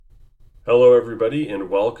Hello, everybody,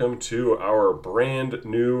 and welcome to our brand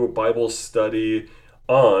new Bible study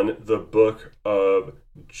on the book of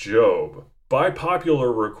Job. By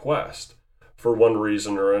popular request, for one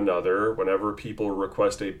reason or another, whenever people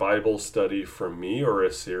request a Bible study from me or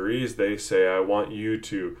a series, they say, I want you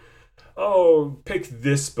to, pick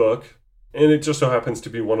this book. And it just so happens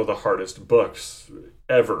to be one of the hardest books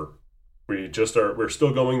ever. We're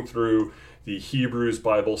still going through the Hebrews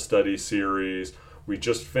Bible study series. We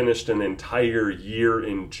just finished an entire year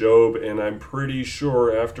in Job, and I'm pretty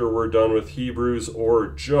sure after we're done with Hebrews or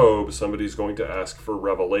Job, somebody's going to ask for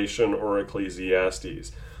Revelation or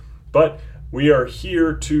Ecclesiastes. But we are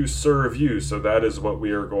here to serve you, so that is what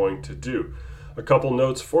we are going to do. A couple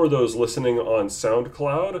notes for those listening on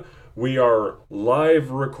SoundCloud. We are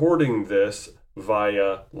live recording this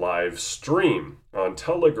via live stream on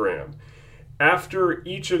Telegram. After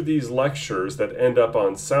each of these lectures that end up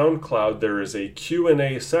on SoundCloud, there is a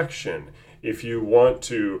Q&A section. If you want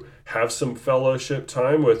to have some fellowship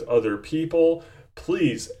time with other people,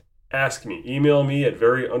 please ask me. Email me at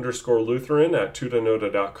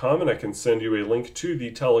very_Lutheran@tutanota.com, and I can send you a link to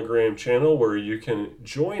the Telegram channel where you can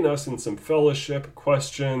join us in some fellowship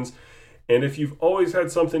questions. And if you've always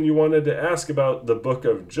had something you wanted to ask about the book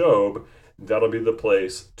of Job, that'll be the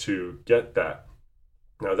place to get that.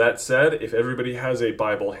 Now, that said, if everybody has a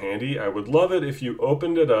Bible handy, I would love it if you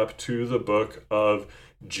opened it up to the book of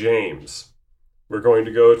James. We're going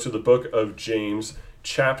to go to the book of James,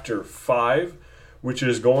 chapter 5, which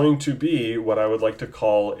is going to be what I would like to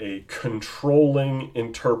call a controlling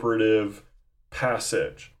interpretive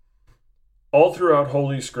passage. All throughout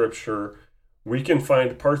Holy Scripture, we can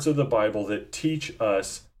find parts of the Bible that teach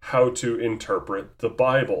us how to interpret the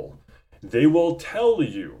Bible. They will tell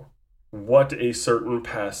you what a certain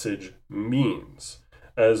passage means.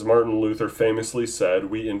 As Martin Luther famously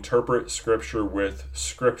said, we interpret Scripture with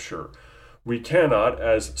Scripture. We cannot,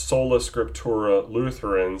 as sola scriptura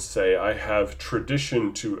Lutherans, say, I have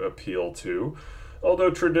tradition to appeal to.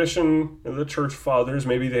 Although tradition, the church fathers,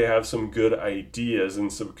 maybe they have some good ideas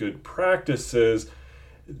and some good practices,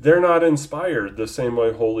 they're not inspired the same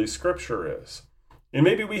way Holy Scripture is. And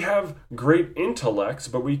maybe we have great intellects,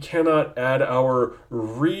 but we cannot add our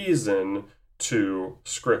reason to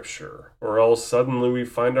Scripture, or else suddenly we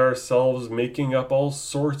find ourselves making up all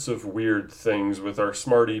sorts of weird things with our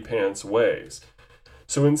smarty pants ways.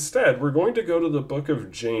 So instead, we're going to go to the book of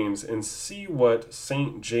James and see what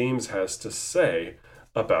St. James has to say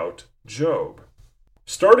about Job.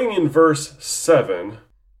 Starting in verse 7,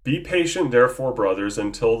 Be patient, therefore, brothers,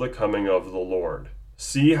 until the coming of the Lord.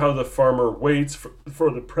 See how the farmer waits for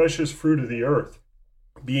the precious fruit of the earth,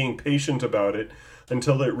 being patient about it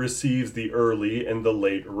until it receives the early and the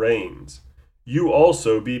late rains. You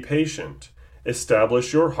also be patient.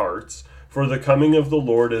 Establish your hearts, for the coming of the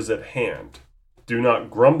Lord is at hand. Do not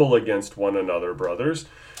grumble against one another, brothers,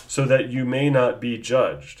 so that you may not be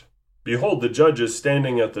judged. Behold, the judge is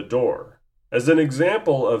standing at the door. As an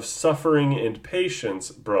example of suffering and patience,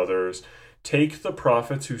 brothers, take the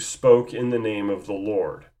prophets who spoke in the name of the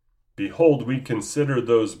Lord. Behold, we consider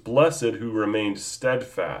those blessed who remained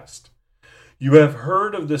steadfast. You have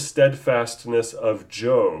heard of the steadfastness of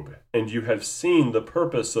Job, and you have seen the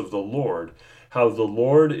purpose of the Lord, how the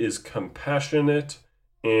Lord is compassionate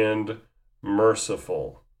and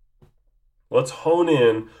merciful. Let's hone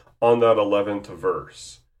in on that 11th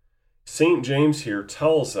verse. St. James here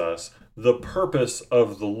tells us the purpose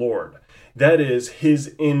of the Lord. That is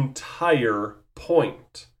his entire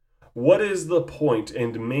point. What is the point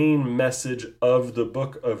and main message of the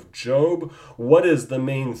book of Job? What is the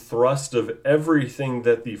main thrust of everything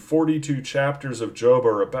that the 42 chapters of Job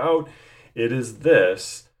are about? It is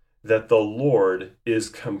this, that the Lord is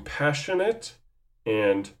compassionate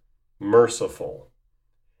and merciful.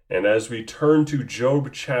 And as we turn to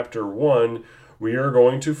Job chapter 1, we are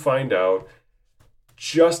going to find out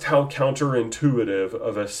just how counterintuitive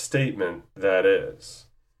of a statement that is.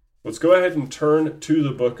 Let's go ahead and turn to the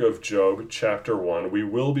book of Job, chapter 1. We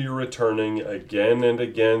will be returning again and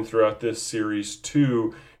again throughout this series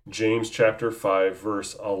to James chapter 5,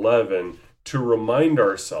 verse 11, to remind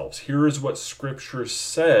ourselves, here is what Scripture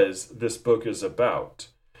says this book is about.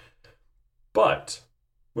 But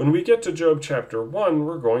when we get to Job chapter 1,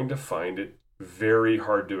 we're going to find it very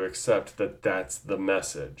hard to accept that that's the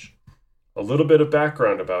message. A little bit of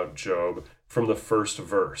background about Job from the first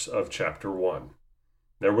verse of chapter 1.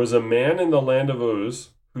 There was a man in the land of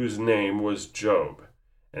Uz whose name was Job,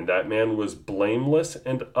 and that man was blameless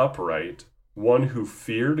and upright, one who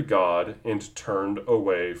feared God and turned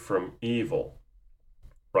away from evil.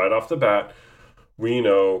 Right off the bat, we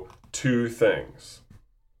know two things.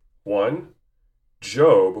 One,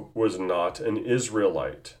 Job was not an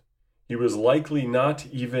Israelite. He was likely not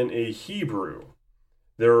even a Hebrew.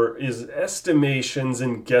 There is estimations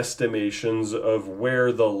and guesstimations of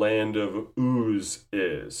where the land of Uz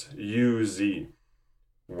is, U-Z.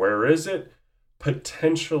 Where is it?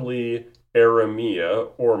 Potentially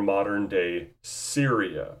Aramea, or modern-day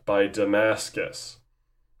Syria, by Damascus.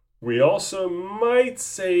 We also might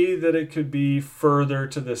say that it could be further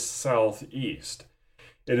to the southeast.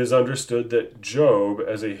 It is understood that Job,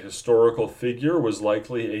 as a historical figure, was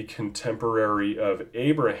likely a contemporary of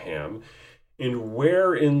Abraham. And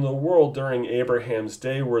where in the world during Abraham's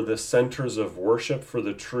day were the centers of worship for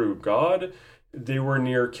the true God? They were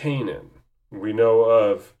near Canaan. We know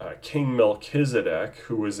of King Melchizedek,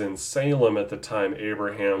 who was in Salem at the time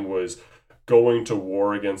Abraham was going to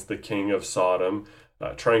war against the king of Sodom,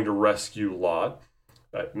 trying to rescue Lot.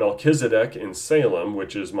 Melchizedek in Salem,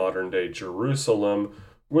 which is modern-day Jerusalem,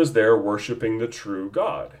 was there worshiping the true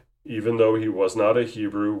God, even though he was not a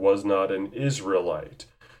Hebrew, was not an Israelite.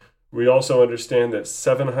 We also understand that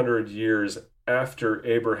 700 years after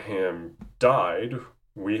Abraham died,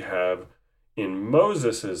 we have, in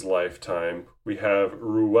Moses' lifetime, we have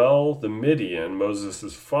Reuel the Midian,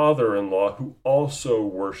 Moses' father-in-law, who also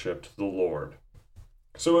worshipped the Lord.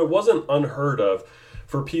 So it wasn't unheard of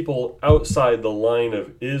for people outside the line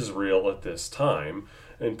of Israel at this time,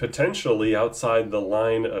 and potentially outside the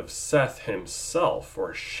line of Seth himself,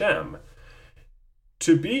 or Shem,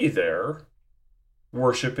 to be there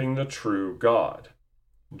worshiping the true God.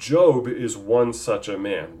 Job is one such a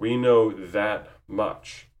man. We know that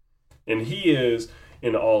much. And he is,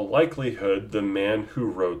 in all likelihood, the man who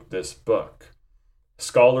wrote this book.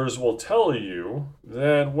 Scholars will tell you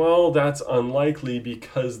that, well, that's unlikely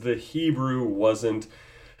because the Hebrew wasn't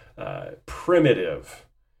primitive.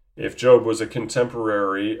 If Job was a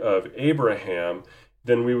contemporary of Abraham,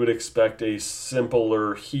 then we would expect a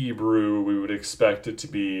simpler Hebrew. We would expect it to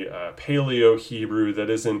be Paleo-Hebrew that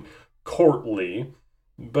isn't courtly.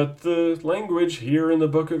 But the language here in the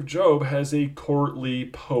book of Job has a courtly,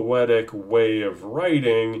 poetic way of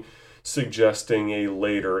writing, suggesting a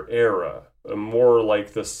later era, more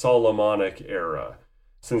like the Solomonic era.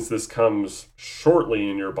 Since this comes shortly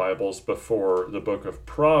in your Bibles before the book of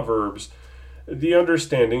Proverbs, the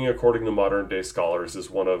understanding, according to modern-day scholars,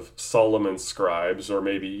 is one of Solomon's scribes, or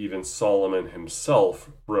maybe even Solomon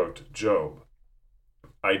himself wrote Job.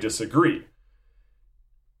 I disagree.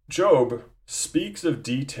 Job speaks of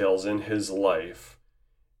details in his life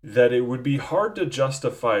that it would be hard to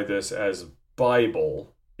justify this as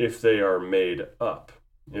Bible if they are made up.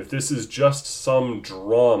 If this is just some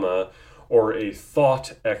drama or a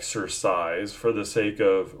thought exercise for the sake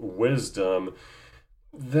of wisdom,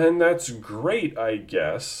 then that's great, I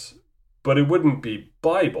guess, but it wouldn't be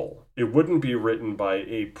Bible. It wouldn't be written by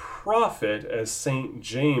a prophet, as St.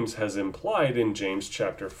 James has implied in James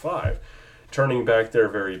chapter 5. Turning back there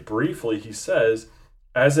very briefly, he says,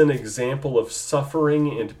 "As an example of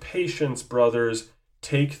suffering and patience, brothers,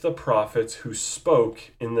 take the prophets who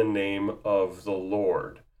spoke in the name of the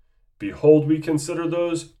Lord. Behold, we consider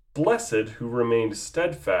those blessed who remained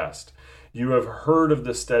steadfast. You have heard of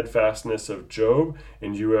the steadfastness of Job,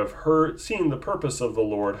 and you have seen the purpose of the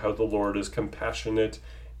Lord, how the Lord is compassionate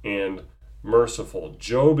and merciful."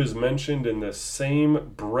 Job is mentioned in the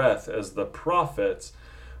same breath as the prophets,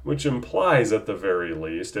 which implies at the very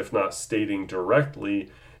least, if not stating directly,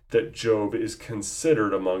 that Job is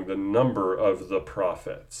considered among the number of the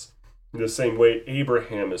prophets. In the same way,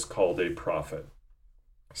 Abraham is called a prophet.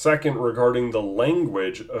 Second, regarding the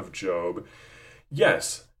language of Job,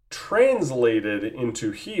 yes, translated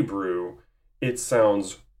into Hebrew, it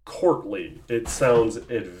sounds courtly, it sounds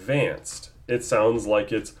advanced, it sounds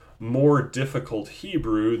like it's more difficult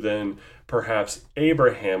Hebrew than perhaps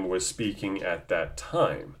Abraham was speaking at that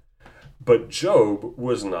time. But Job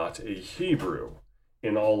was not a Hebrew.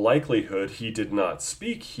 In all likelihood, he did not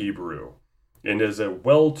speak Hebrew. And as a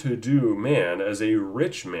well-to-do man, as a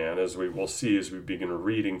rich man, as we will see as we begin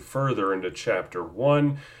reading further into chapter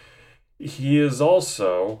 1, he is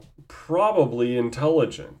also probably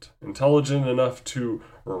intelligent enough to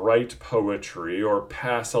write poetry or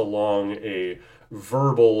pass along a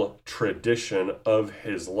verbal tradition of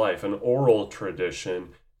his life, an oral tradition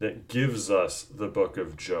that gives us the book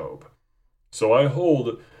of Job. So I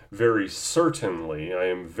hold very certainly, I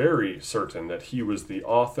am very certain that he was the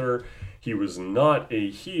author. He was not a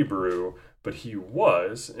Hebrew, but he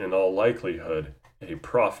was, in all likelihood, a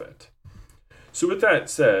prophet. So with that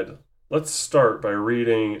said, let's start by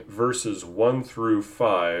reading verses 1 through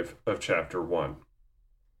 5 of chapter 1.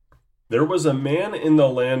 There was a man in the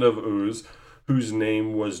land of Uz whose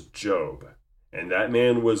name was Job, And that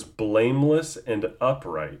man was blameless and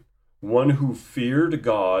upright, one who feared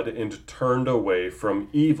God and turned away from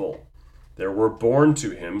evil. There were born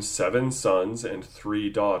to him 7 sons and 3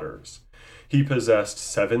 daughters. He possessed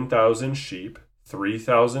 7,000 sheep,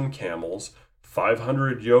 3,000 camels,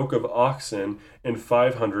 500 yoke of oxen, and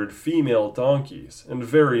 500 female donkeys, and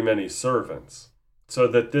very many servants, so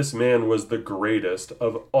that this man was the greatest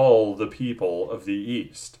of all the people of the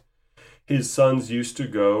East. His sons used to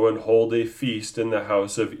go and hold a feast in the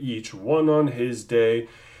house of each one on his day,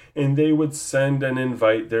 and they would send and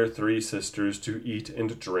invite their 3 sisters to eat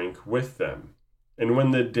and drink with them. And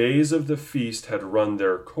when the days of the feast had run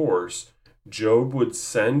their course, Job would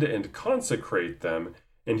send and consecrate them,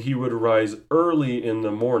 and he would rise early in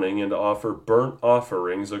the morning and offer burnt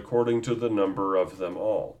offerings according to the number of them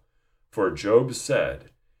all. For Job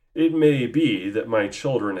said, "It may be that my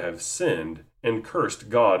children have sinned and cursed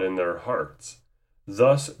God in their hearts."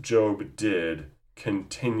 Thus Job did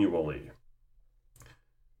continually.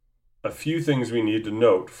 A few things we need to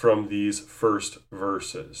note from these first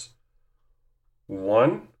verses.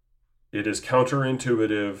 1, it is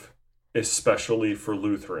counterintuitive, especially for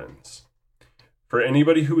Lutherans. For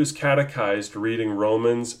anybody who is catechized reading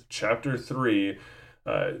Romans chapter 3,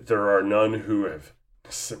 there are none who have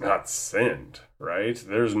not sinned, right?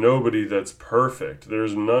 There's nobody that's perfect.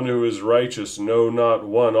 There's none who is righteous, no, not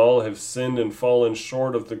one. All have sinned and fallen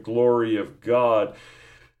short of the glory of God.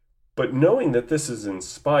 But knowing that this is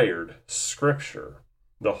inspired scripture,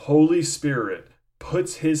 the Holy Spirit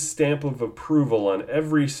puts his stamp of approval on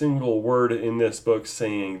every single word in this book,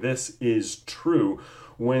 saying this is true.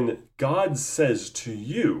 When God says to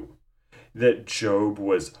you that Job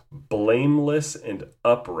was blameless and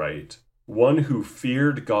upright, one who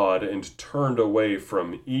feared God and turned away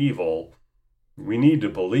from evil, we need to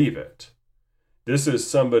believe it. This is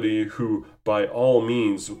somebody who, by all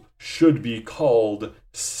means, should be called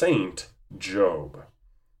Saint Job.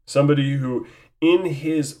 Somebody who, in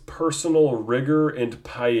his personal rigor and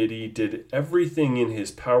piety, did everything in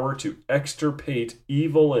his power to extirpate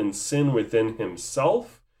evil and sin within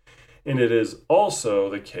himself. And it is also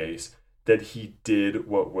the case that he did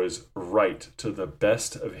what was right to the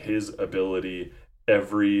best of his ability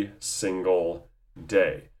every single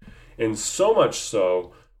day. And so much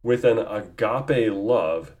so with an agape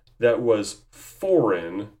love that was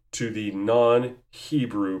foreign to the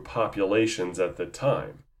non-Hebrew populations at the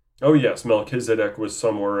time. Oh yes, Melchizedek was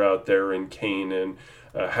somewhere out there in Canaan,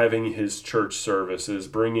 having his church services,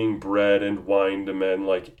 bringing bread and wine to men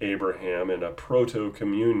like Abraham in a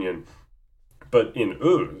proto-communion. But in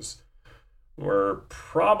Uz, where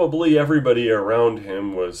probably everybody around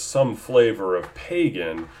him was some flavor of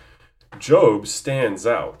pagan, Job stands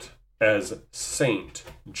out as Saint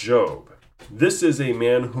Job. This is a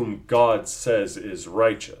man whom God says is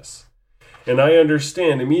righteous. And I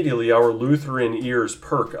understand immediately our Lutheran ears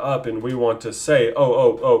perk up and we want to say,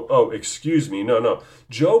 excuse me, no.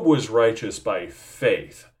 Job was righteous by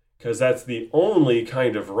faith, because that's the only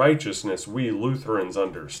kind of righteousness we Lutherans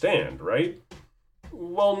understand, right?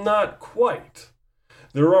 Well, not quite.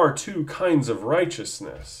 There are 2 kinds of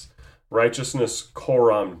righteousness. Righteousness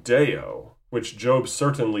coram Deo, which Job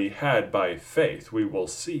certainly had by faith, we will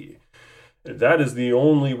see. That is the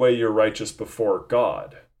only way you're righteous before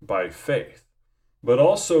God, by faith. But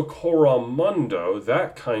also coram mundo,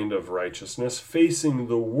 that kind of righteousness, facing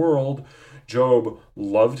the world. Job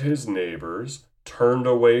loved his neighbors, turned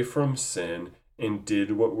away from sin, and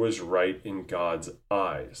did what was right in God's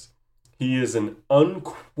eyes. He is an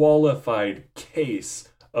unqualified case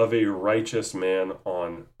of a righteous man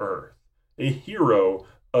on earth, a hero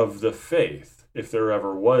of the faith, if there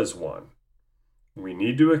ever was one. We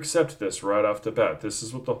need to accept this right off the bat. This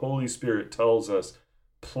is what the Holy Spirit tells us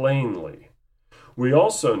plainly. We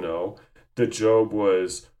also know that Job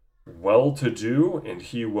was well-to-do and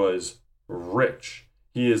he was rich.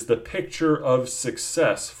 He is the picture of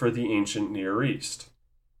success for the ancient Near East.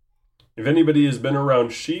 If anybody has been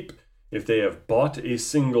around sheep, if they have bought a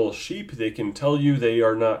single sheep, they can tell you they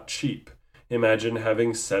are not cheap. Imagine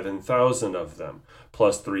having 7,000 of them,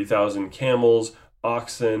 plus 3,000 camels,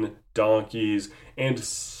 oxen, donkeys, and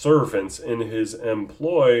servants in his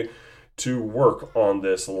employ to work on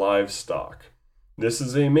this livestock. This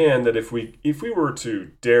is a man that if we were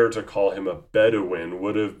to dare to call him a Bedouin,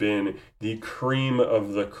 would have been the cream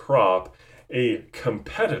of the crop, a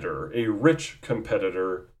competitor, a rich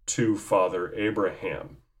competitor to Father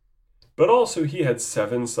Abraham. But also he had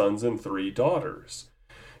 7 sons and 3 daughters,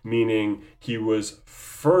 meaning he was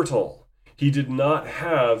fertile. He did not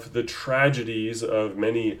have the tragedies of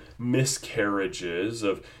many miscarriages,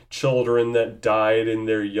 of children that died in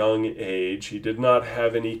their young age. He did not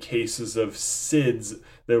have any cases of SIDS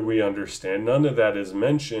that we understand. None of that is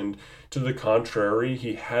mentioned. To the contrary,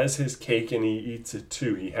 he has his cake and he eats it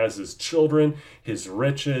too. He has his children, his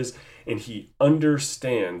riches, and he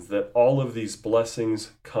understands that all of these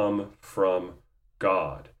blessings come from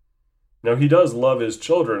God. Now, he does love his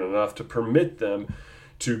children enough to permit them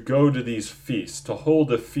to go to these feasts, to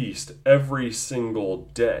hold a feast every single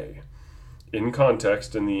day. In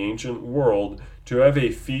context, in the ancient world, to have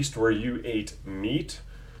a feast where you ate meat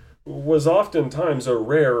was oftentimes a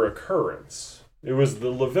rare occurrence. It was the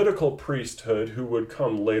Levitical priesthood who would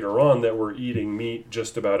come later on that were eating meat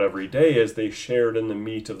just about every day as they shared in the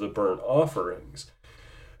meat of the burnt offerings.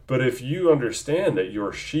 But if you understand that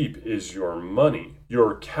your sheep is your money,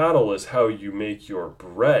 your cattle is how you make your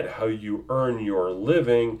bread, how you earn your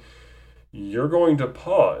living, you're going to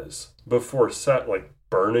pause before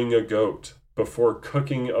burning a goat, before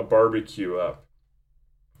cooking a barbecue up.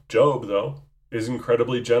 Job, though, is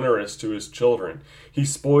incredibly generous to his children. He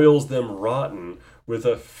spoils them rotten with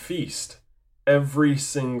a feast every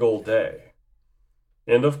single day.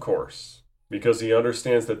 And of course, because he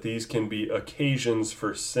understands that these can be occasions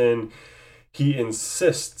for sin, he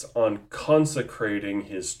insists on consecrating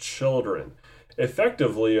his children,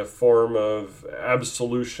 effectively a form of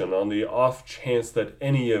absolution on the off chance that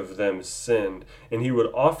any of them sinned, and he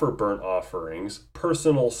would offer burnt offerings,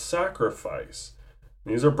 personal sacrifice.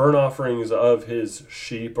 These are burnt offerings of his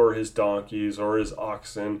sheep or his donkeys or his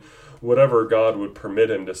oxen, whatever God would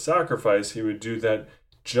permit him to sacrifice. He would do that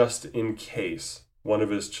just in case one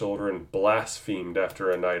of his children blasphemed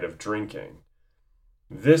after a night of drinking.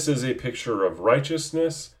 This is a picture of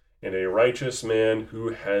righteousness and a righteous man who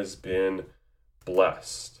has been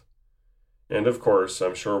blessed. And of course,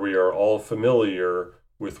 I'm sure we are all familiar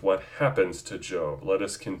with what happens to Job. Let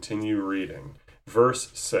us continue reading.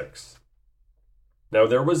 Verse 6. Now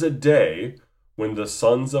there was a day when the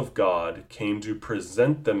sons of God came to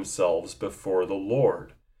present themselves before the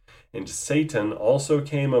Lord, and Satan also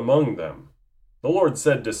came among them. The Lord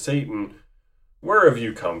said to Satan, "Where have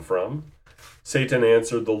you come from?" Satan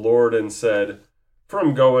answered the Lord and said,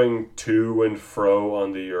 "From going to and fro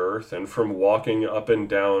on the earth, and from walking up and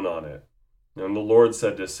down on it." And the Lord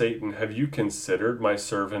said to Satan, "Have you considered my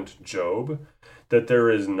servant Job, that there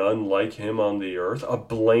is none like him on the earth, a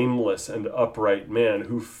blameless and upright man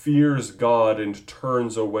who fears God and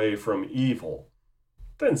turns away from evil?"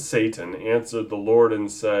 Then Satan answered the Lord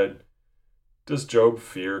and said, "Does Job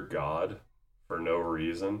fear God for no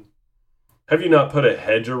reason? Have you not put a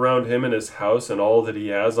hedge around him and his house and all that he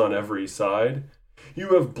has on every side?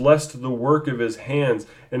 You have blessed the work of his hands,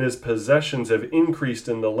 and his possessions have increased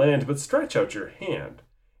in the land. But stretch out your hand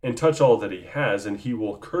and touch all that he has, and he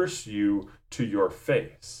will curse you to your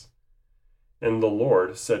face." And the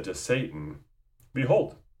Lord said to Satan,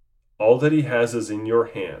 "Behold, all that he has is in your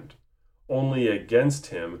hand. Only against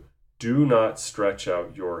him do not stretch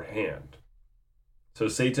out your hand." So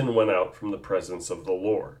Satan went out from the presence of the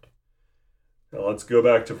Lord. Now let's go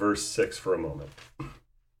back to verse 6 for a moment.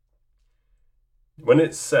 When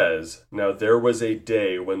it says, "Now there was a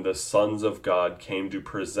day when the sons of God came to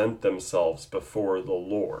present themselves before the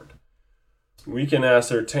Lord," we can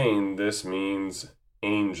ascertain this means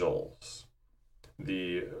angels.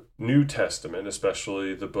 The New Testament,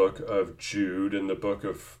 especially the book of Jude and the book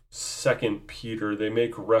of 2 Peter, they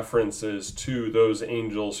make references to those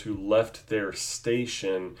angels who left their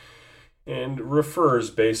station and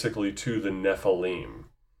refers basically to the Nephilim,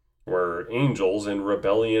 where angels in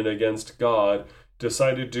rebellion against God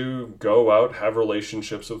decided to go out, have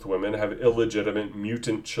relationships with women, have illegitimate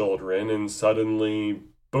mutant children, and suddenly,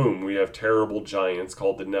 boom, we have terrible giants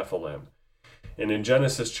called the Nephilim. And in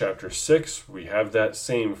Genesis chapter 6, we have that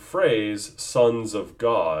same phrase, sons of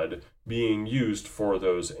God, being used for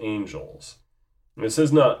those angels. This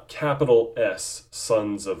is not capital S,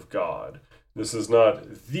 sons of God. This is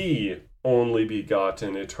not the only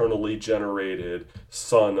begotten, eternally generated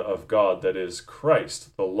Son of God, that is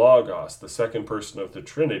Christ, the Logos, the second person of the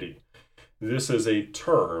Trinity. This is a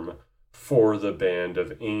term for the band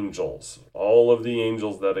of angels, all of the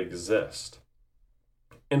angels that exist.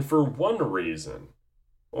 And for one reason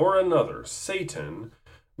or another, Satan,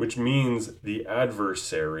 which means the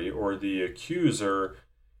adversary or the accuser,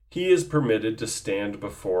 he is permitted to stand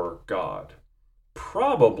before God.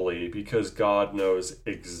 Probably because God knows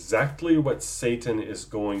exactly what Satan is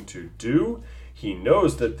going to do. He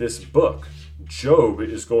knows that this book, Job,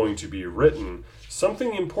 is going to be written.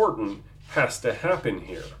 Something important has to happen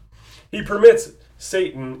here. He permits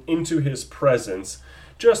Satan into his presence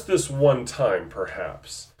just this one time,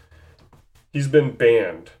 perhaps. He's been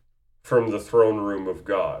banned from the throne room of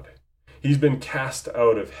God. He's been cast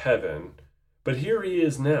out of heaven, but here he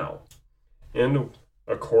is now. And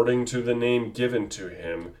according to the name given to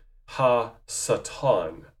him,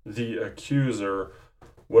 Ha-Satan, the accuser,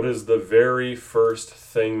 what is the very first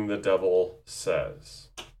thing the devil says?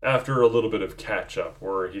 After a little bit of catch-up,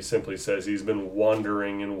 where he simply says he's been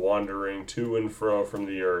wandering and wandering to and fro from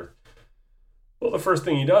the earth. Well, the first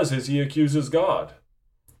thing he does is he accuses God.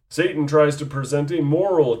 Satan tries to present a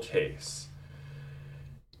moral case.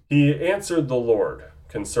 He answered the Lord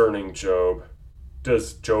concerning Job.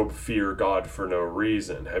 Does Job fear God for no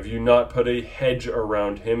reason? Have you not put a hedge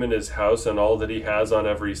around him and his house and all that he has on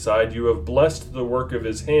every side? You have blessed the work of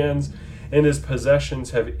his hands, and his possessions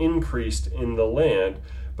have increased in the land.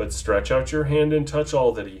 But stretch out your hand and touch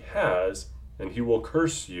all that he has, and he will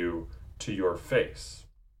curse you to your face.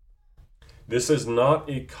 This is not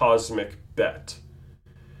a cosmic bet.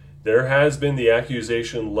 There has been the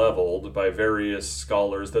accusation leveled by various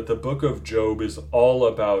scholars that the book of Job is all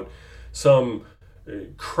about some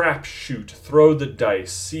crapshoot, throw the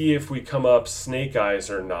dice, see if we come up snake eyes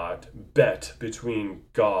or not, bet between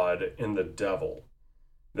God and the devil.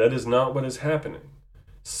 That is not what is happening.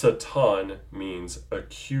 Satan means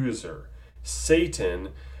accuser. Satan,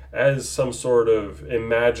 as some sort of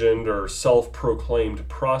imagined or self-proclaimed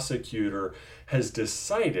prosecutor, has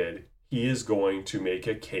decided he is going to make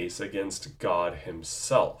a case against God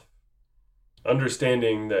himself.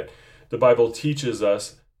 Understanding that the Bible teaches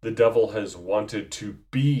us the devil has wanted to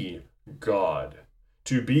be God,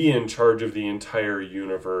 to be in charge of the entire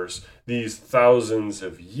universe these thousands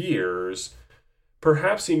of years.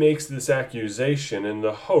 Perhaps he makes this accusation in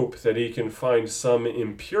the hope that he can find some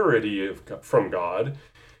impurity from God,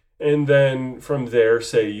 and then from there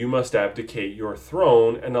say, you must abdicate your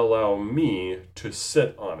throne and allow me to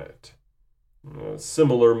sit on it.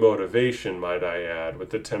 Similar motivation, might I add,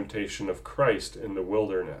 with the temptation of Christ in the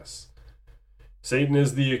wilderness. Satan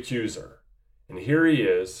is the accuser, and here he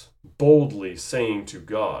is, boldly saying to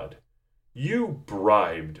God, you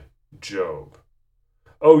bribed Job.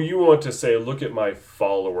 Oh, you want to say, look at my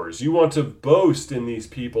followers. You want to boast in these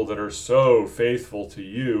people that are so faithful to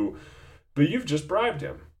you, but you've just bribed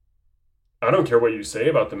him. I don't care what you say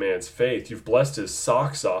about the man's faith. You've blessed his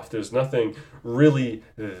socks off. There's nothing really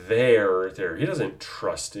there. He doesn't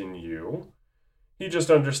trust in you. He just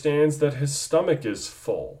understands that his stomach is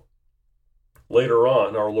full. Later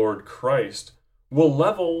on, our Lord Christ will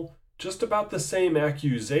level just about the same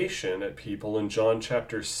accusation at people in John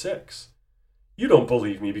chapter 6. You don't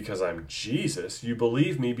believe me because I'm Jesus. You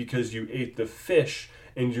believe me because you ate the fish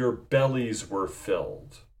and your bellies were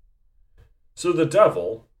filled. So the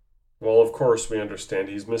devil, well, of course we understand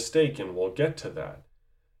he's mistaken. We'll get to that.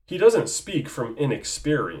 He doesn't speak from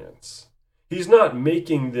inexperience. He's not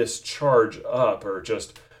making this charge up or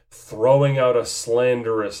just throwing out a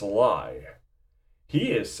slanderous lie.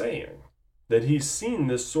 He is saying that he's seen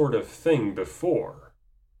this sort of thing before.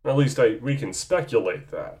 At least we can speculate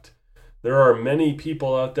that. There are many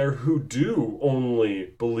people out there who do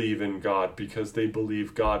only believe in God because they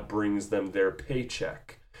believe God brings them their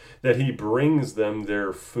paycheck, that he brings them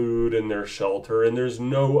their food and their shelter, and there's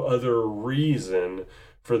no other reason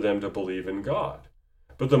for them to believe in God.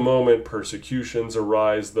 But the moment persecutions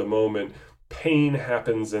arise, the moment pain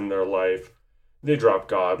happens in their life, they drop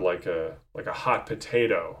God like a hot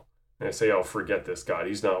potato. And they say, oh, forget this God.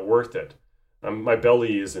 He's not worth it. My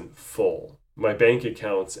belly isn't full. My bank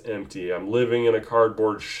account's empty. I'm living in a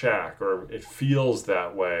cardboard shack, or it feels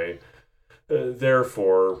that way.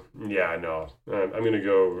 Therefore, I'm going to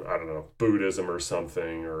go, Buddhism or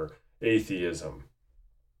something, or atheism.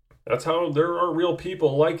 That's how there are real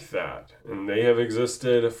people like that. And they have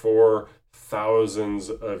existed for thousands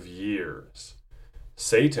of years.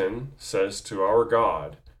 Satan says to our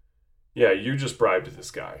God, yeah, you just bribed this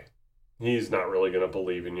guy. He's not really going to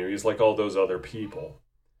believe in you. He's like all those other people.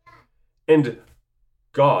 And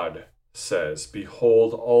God says,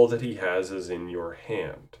 behold, all that he has is in your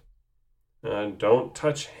hand. Don't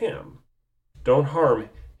touch him. Don't harm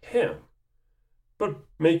him. But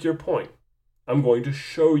make your point. I'm going to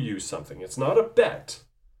show you something. It's not a bet.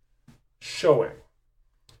 Showing.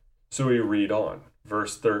 So we read on,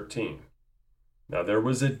 verse 13. Now there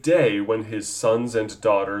was a day when his sons and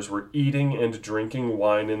daughters were eating and drinking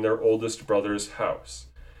wine in their oldest brother's house.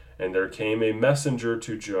 And there came a messenger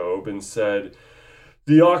to Job and said,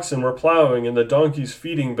 the oxen were plowing and the donkeys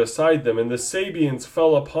feeding beside them, and the Sabeans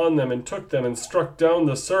fell upon them and took them and struck down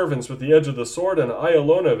the servants with the edge of the sword, and I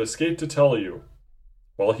alone have escaped to tell you.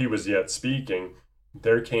 While he was yet speaking,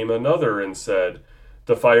 there came another and said,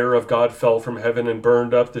 The fire of God fell from heaven and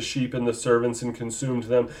burned up the sheep and the servants and consumed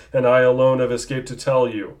them, and I alone have escaped to tell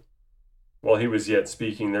you." While he was yet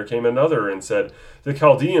speaking, there came another and said, "The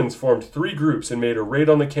Chaldeans formed 3 groups and made a raid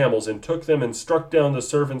on the camels and took them and struck down the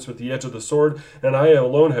servants with the edge of the sword, and I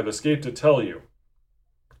alone have escaped to tell you."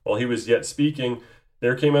 While he was yet speaking,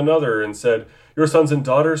 there came another and said, "Your sons and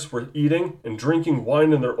daughters were eating and drinking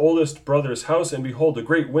wine in their oldest brother's house, and behold, a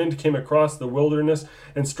great wind came across the wilderness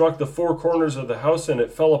and struck the 4 corners of the house, and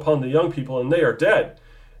it fell upon the young people, and they are dead,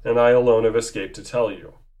 and I alone have escaped to tell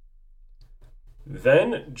you."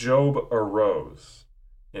 Then Job arose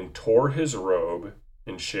and tore his robe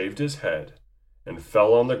and shaved his head and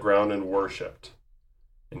fell on the ground and worshipped.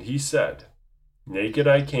 And he said, "Naked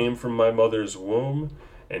I came from my mother's womb,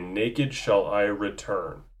 and naked shall I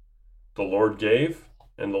return. The Lord gave,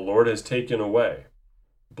 and the Lord has taken away.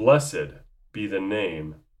 Blessed be the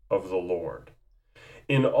name of the Lord."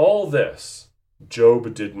 In all this,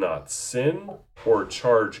 Job did not sin or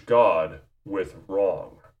charge God with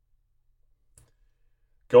wrong.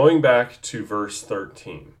 Going back to verse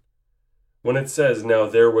 13, when it says, "Now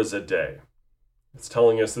there was a day," it's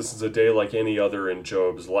telling us this is a day like any other in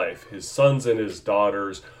Job's life. His sons and his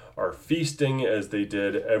daughters are feasting as they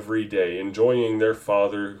did every day, enjoying their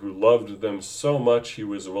father who loved them so much he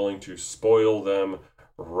was willing to spoil them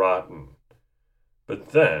rotten. But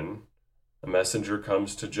then a messenger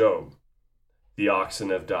comes to Job. The oxen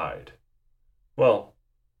have died. Well,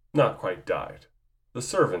 not quite died. The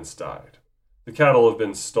servants died. The cattle have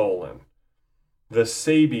been stolen. The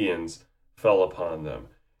Sabeans fell upon them.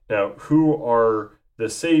 Now, who are the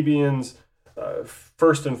Sabeans?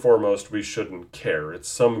 First and foremost, we shouldn't care. It's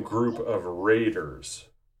some group of raiders.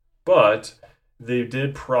 But they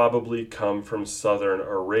did probably come from southern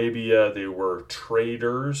Arabia. They were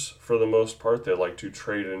traders for the most part. They like to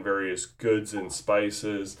trade in various goods and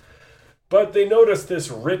spices. But they noticed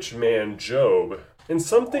this rich man, Job, and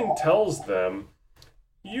something tells them,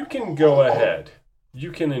 you can go ahead.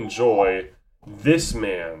 You can enjoy this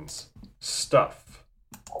man's stuff.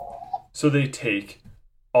 So they take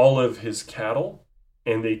all of his cattle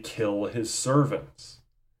and they kill his servants.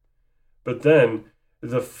 But then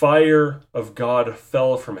the fire of God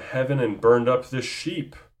fell from heaven and burned up the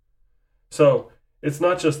sheep. So it's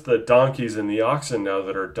not just the donkeys and the oxen now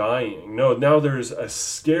that are dying. No, now there's a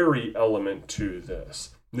scary element to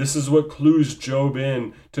this. This is what clues Job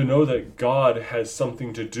in to know that God has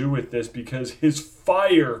something to do with this, because his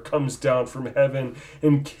fire comes down from heaven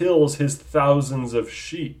and kills his thousands of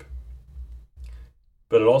sheep.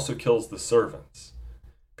 But it also kills the servants,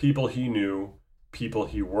 people he knew, people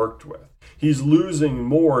he worked with. He's losing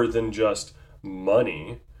more than just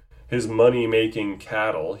money, his money-making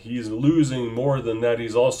cattle. He's losing more than that.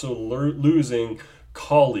 He's also losing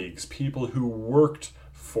colleagues, people who worked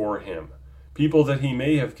for him, people that he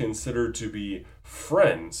may have considered to be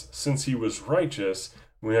friends. Since he was righteous,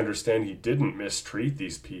 we understand he didn't mistreat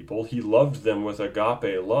these people. He loved them with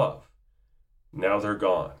agape love. Now they're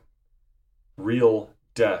gone. Real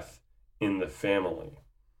death in the family.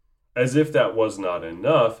 As if that was not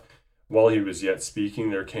enough, while he was yet speaking,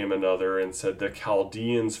 there came another and said, "The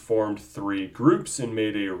Chaldeans formed 3 groups and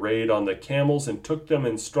made a raid on the camels and took them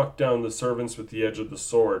and struck down the servants with the edge of the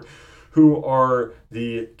sword." Who are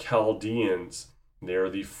the Chaldeans? They are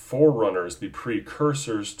the forerunners, the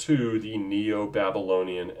precursors to the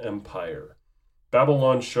Neo-Babylonian Empire.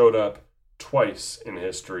 Babylon showed up twice in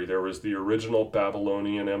history. There was the original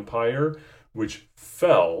Babylonian Empire, which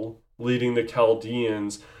fell, leading the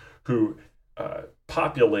Chaldeans who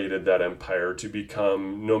populated that empire to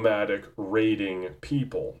become nomadic, raiding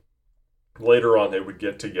people. Later on, they would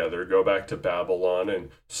get together, go back to Babylon,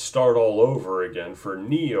 and start all over again for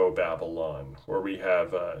Neo-Babylon, where we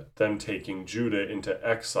have them taking Judah into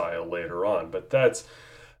exile later on. But that's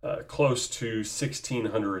close to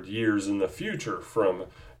 1,600 years in the future from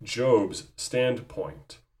Job's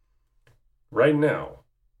standpoint. Right now,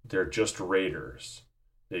 they're just raiders.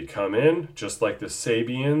 They come in, just like the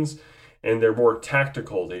Sabeans, and they're more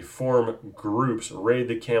tactical. They form groups, raid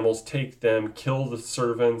the camels, take them, kill the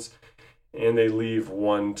servants, and they leave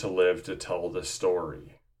one to live to tell the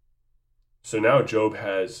story. So now Job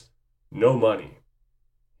has no money.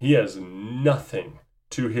 He has nothing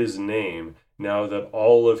to his name now that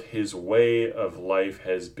all of his way of life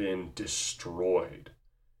has been destroyed.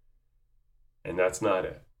 And that's not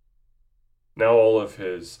it. Now all of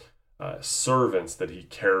his servants that he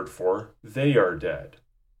cared for, they are dead.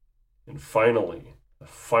 And finally, the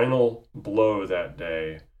final blow that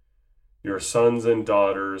day, your sons and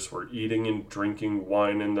daughters were eating and drinking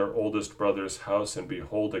wine in their oldest brother's house, and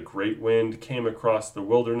behold, a great wind came across the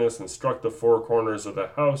wilderness and struck the 4 corners of the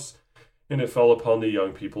house, and it fell upon the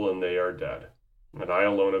young people, and they are dead. And I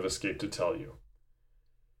alone have escaped to tell you.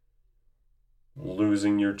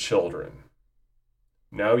 Losing your children.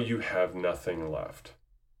 Now you have nothing left.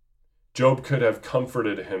 Job could have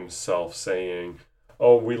comforted himself, saying,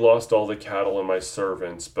 oh, we lost all the cattle and my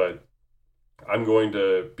servants, but I'm going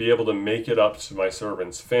to be able to make it up to my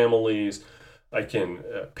servants' families. I can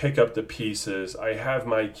pick up the pieces. I have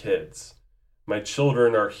my kids. My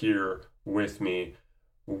children are here with me.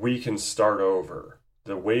 We can start over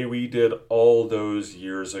the way we did all those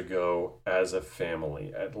years ago as a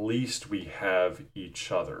family. At least we have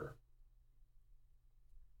each other.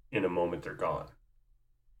 In a moment, they're gone.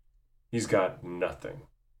 He's got nothing.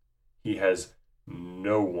 He has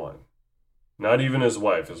no one. Not even his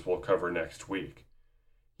wife, as we'll cover next week.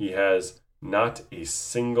 He has not a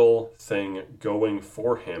single thing going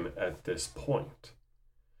for him at this point.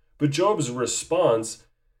 But Job's response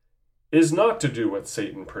is not to do what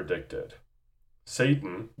Satan predicted.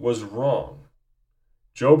 Satan was wrong.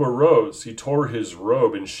 Job arose, he tore his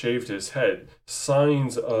robe and shaved his head,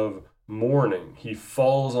 signs of mourning. He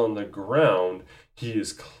falls on the ground. He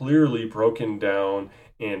is clearly broken down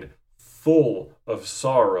and full of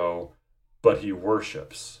sorrow, but he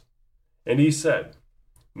worships. And he said,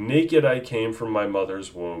 naked I came from my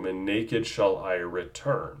mother's womb, and naked shall I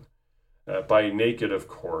return. By naked, of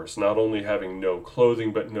course, not only having no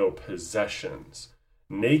clothing, but no possessions.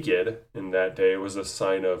 Naked in that day was a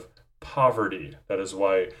sign of poverty. That is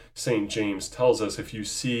why St. James tells us, if you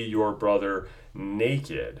see your brother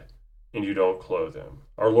naked and you don't clothe him.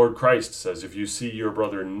 Our Lord Christ says, if you see your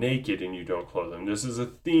brother naked and you don't clothe him. This is a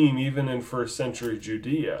theme even in first century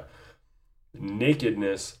Judea.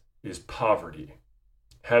 Nakedness is poverty,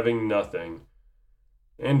 having nothing.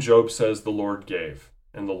 And Job says, the Lord gave,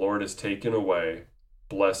 and the Lord has taken away.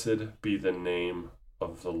 Blessed be the name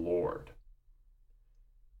of the Lord.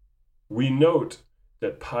 We note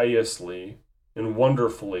that piously and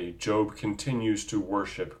wonderfully Job continues to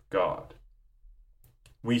worship God.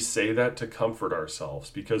 We say that to comfort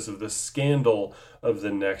ourselves because of the scandal of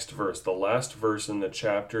the next verse, the last verse in the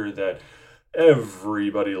chapter that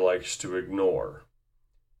everybody likes to ignore.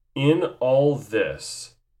 In all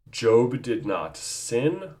this, Job did not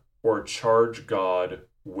sin or charge God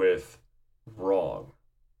with wrong.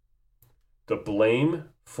 The blame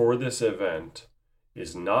for this event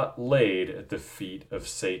is not laid at the feet of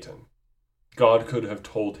Satan. God could have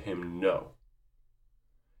told him no.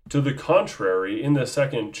 To the contrary, in the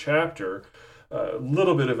second chapter, a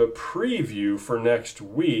little bit of a preview for next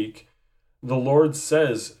week, the Lord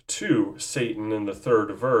says to Satan in the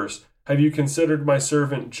third verse, have you considered my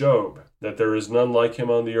servant Job, that there is none like him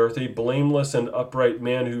on the earth, a blameless and upright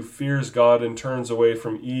man who fears God and turns away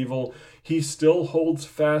from evil? He still holds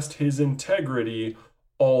fast his integrity,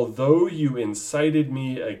 although you incited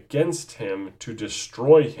me against him to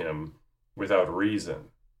destroy him without reason.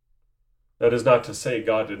 That is not to say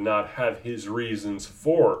God did not have his reasons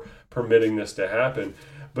for permitting this to happen,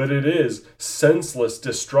 but it is senseless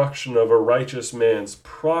destruction of a righteous man's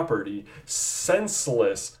property,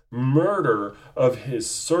 senseless murder of his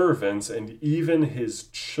servants and even his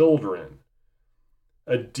children.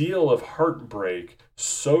 A deal of heartbreak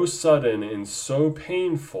so sudden and so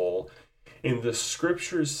painful, and the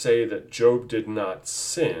scriptures say that Job did not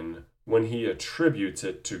sin when he attributes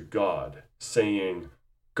it to God, saying,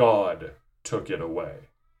 God took it away.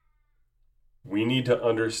 We need to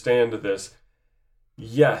understand this,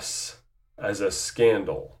 yes, as a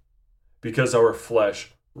scandal, because our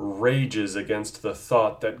flesh rages against the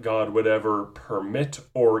thought that God would ever permit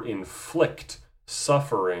or inflict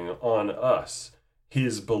suffering on us,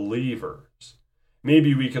 his believers.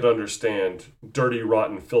 Maybe we could understand dirty,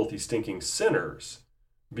 rotten, filthy, stinking sinners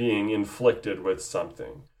being inflicted with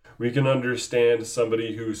something. We can understand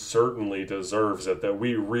somebody who certainly deserves it that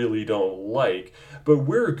we really don't like, but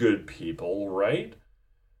we're good people, right?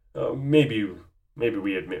 Maybe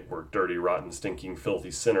we admit we're dirty, rotten, stinking,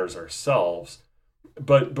 filthy sinners ourselves,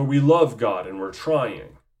 but we love God and we're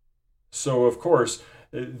trying. So, of course,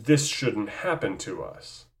 this shouldn't happen to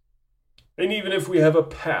us. And even if we have a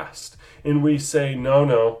past and we say,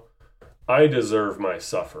 no, I deserve my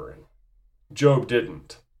suffering. Job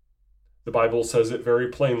didn't. The Bible says it very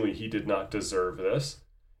plainly he did not deserve this.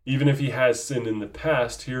 Even if he has sinned in the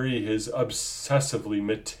past, here he is obsessively,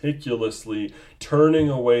 meticulously turning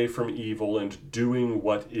away from evil and doing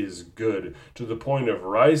what is good, to the point of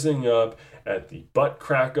rising up at the butt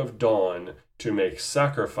crack of dawn to make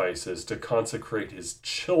sacrifices to consecrate his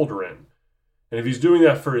children. And if he's doing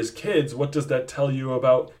that for his kids, what does that tell you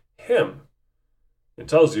about him? It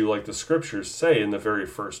tells you, like the scriptures say in the very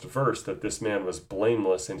first verse, that this man was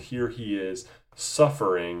blameless, and here he is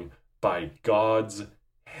suffering by God's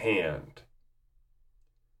hand.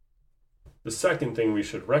 The second thing we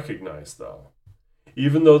should recognize, though,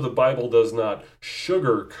 even though the Bible does not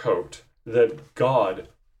sugarcoat that God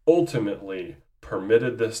ultimately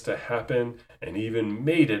permitted this to happen and even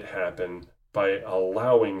made it happen by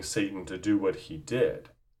allowing Satan to do what he did,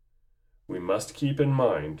 we must keep in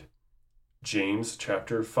mind James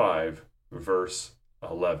chapter 5, verse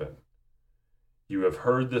 11. You have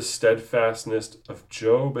heard the steadfastness of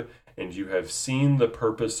Job, and you have seen the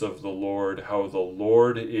purpose of the Lord, how the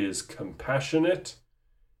Lord is compassionate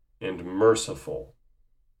and merciful.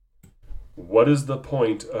 What is the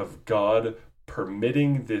point of God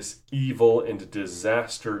permitting this evil and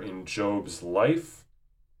disaster in Job's life?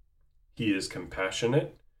 He is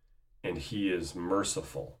compassionate and he is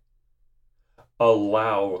merciful.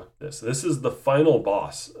 Allow this. This is the final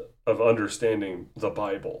boss of understanding the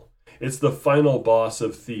Bible. It's the final boss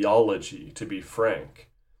of theology, to be frank.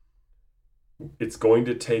 It's going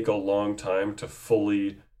to take a long time to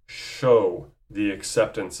fully show the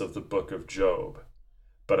acceptance of the book of Job.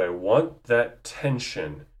 But I want that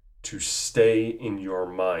tension to stay in your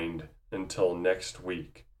mind until next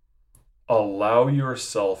week. Allow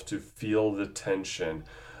yourself to feel the tension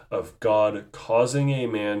of God causing a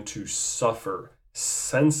man to suffer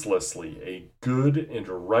senselessly, a good and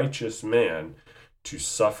righteous man to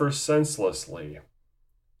suffer senselessly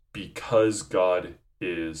because God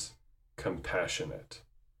is compassionate.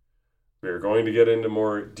 We are going to get into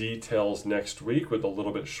more details next week with a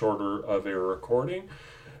little bit shorter of a recording.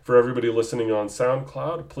 For everybody listening on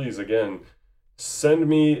SoundCloud, please again, send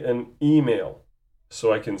me an email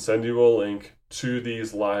so I can send you a link to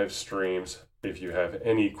these live streams if you have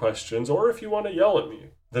any questions or if you want to yell at me.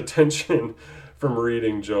 The tension from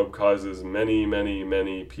reading Job causes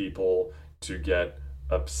many people to get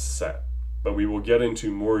upset. But we will get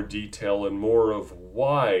into more detail and more of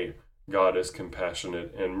why God is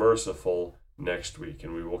compassionate and merciful next week.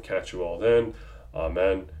 And we will catch you all then.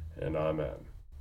 Amen and amen.